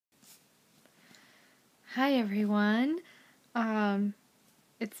Hi everyone.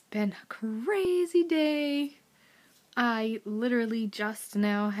 It's been a crazy day. I literally just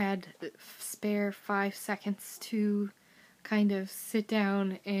now had spare 5 seconds to kind of sit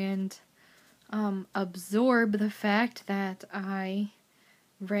down and absorb the fact that I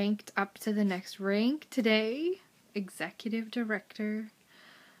ranked up to the next rank today, executive director.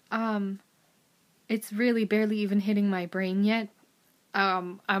 It's really barely even hitting my brain yet.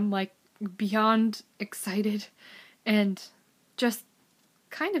 I'm like beyond excited and just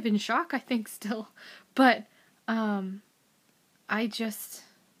kind of in shock, I think, still. But I just,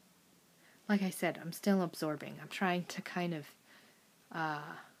 like I said, I'm still absorbing. I'm trying to kind of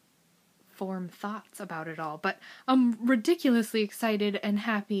form thoughts about it all. But I'm ridiculously excited and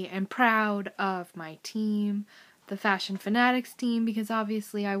happy and proud of my team, the Fashion Fanatics team, because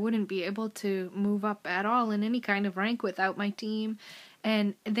obviously I wouldn't be able to move up at all in any kind of rank without my team.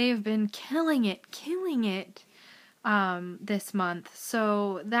 And they have been killing it this month.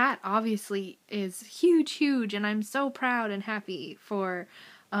 So that obviously is huge, and I'm so proud and happy for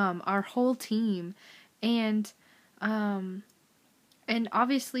our whole team. And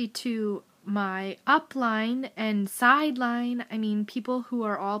obviously to my upline and sideline, I mean, people who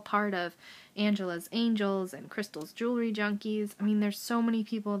are all part of Angela's Angels and Crystal's Jewelry Junkies. I mean, there's so many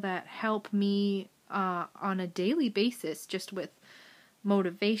people that help me on a daily basis just with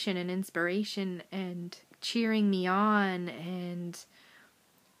motivation and inspiration and cheering me on and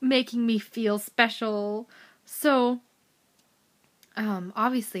making me feel special. So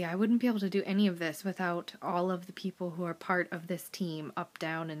obviously I wouldn't be able to do any of this without all of the people who are part of this team, up,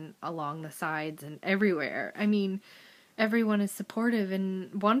 down, and along the sides and everywhere. I mean, everyone is supportive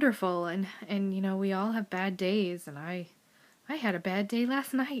and wonderful, and you know, we all have bad days, and I had a bad day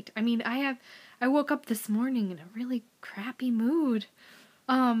last night. I mean, I woke up this morning in a really crappy mood.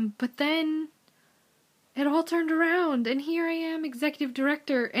 But then it all turned around, and here I am, executive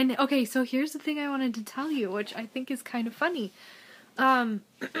director. And okay, so here's the thing I wanted to tell you, which I think is kind of funny. I'm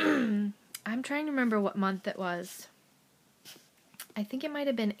trying to remember what month it was. I think it might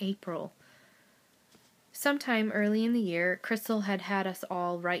have been April. Sometime early in the year, Crystal had us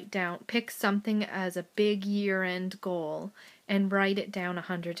all pick something as a big year-end goal, and write it down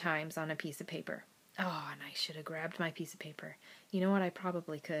 100 times on a piece of paper. Oh, and I should have grabbed my piece of paper. You know what? I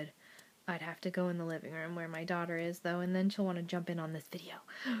probably could. I'd have to go in the living room where my daughter is, though, and then she'll want to jump in on this video.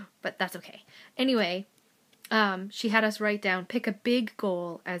 But that's okay. Anyway, she had us pick a big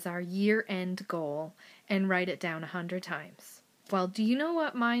goal as our year-end goal, and write it down 100 times. Well, do you know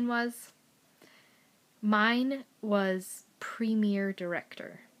what mine was? Mine was Premier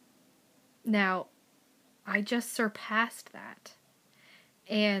Director. Now, I just surpassed that.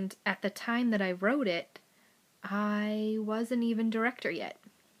 And at the time that I wrote it, I wasn't even director yet.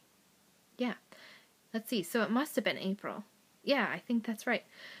 Yeah. Let's see. So it must have been April. Yeah, I think that's right.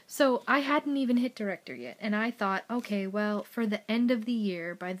 So I hadn't even hit director yet. And I thought, okay, well, for the end of the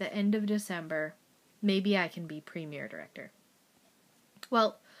year, by the end of December, maybe I can be premier director.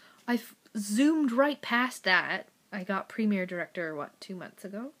 Well, I've zoomed right past that. I got premier director, 2 months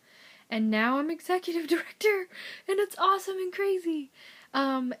ago? And now I'm executive director, and it's awesome and crazy.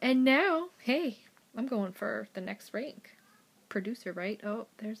 And now, hey, I'm going for the next rank. Producer, right? Oh,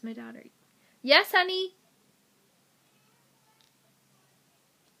 there's my daughter. Yes, honey.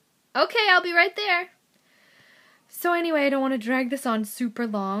 Okay, I'll be right there. So anyway, I don't want to drag this on super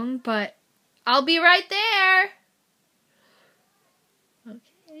long, but I'll be right there.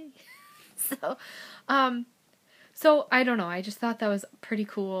 Okay. So I don't know. I just thought that was pretty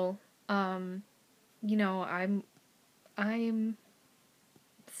cool. You know, I'm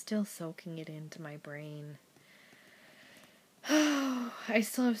still soaking it into my brain. I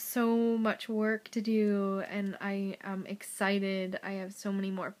still have so much work to do, and I am excited. I have so many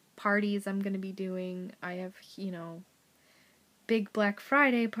more parties I'm going to be doing. I have, you know, big Black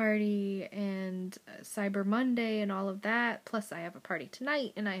Friday party and Cyber Monday and all of that. Plus I have a party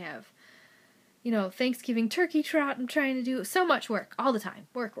tonight, and I have, you know, Thanksgiving turkey trot I'm trying to do. So much work all the time.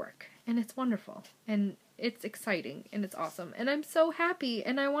 Work. And it's wonderful. And it's exciting. And it's awesome. And I'm so happy.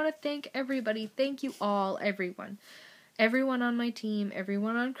 And I want to thank everybody. Thank you all, everyone. Everyone on my team.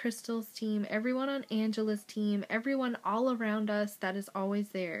 Everyone on Crystal's team. Everyone on Angela's team. Everyone all around us that is always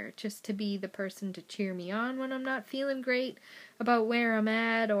there. Just to be the person to cheer me on when I'm not feeling great about where I'm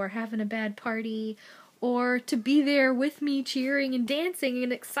at or having a bad party. Or to be there with me cheering and dancing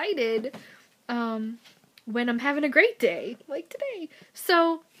and excited when I'm having a great day, like today.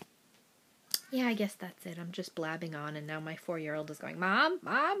 So, yeah, I guess that's it. I'm just blabbing on, and now my 4-year-old is going, Mom,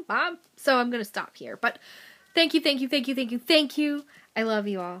 Mom, Mom. So I'm going to stop here. But thank you. I love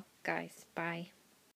you all, guys. Bye.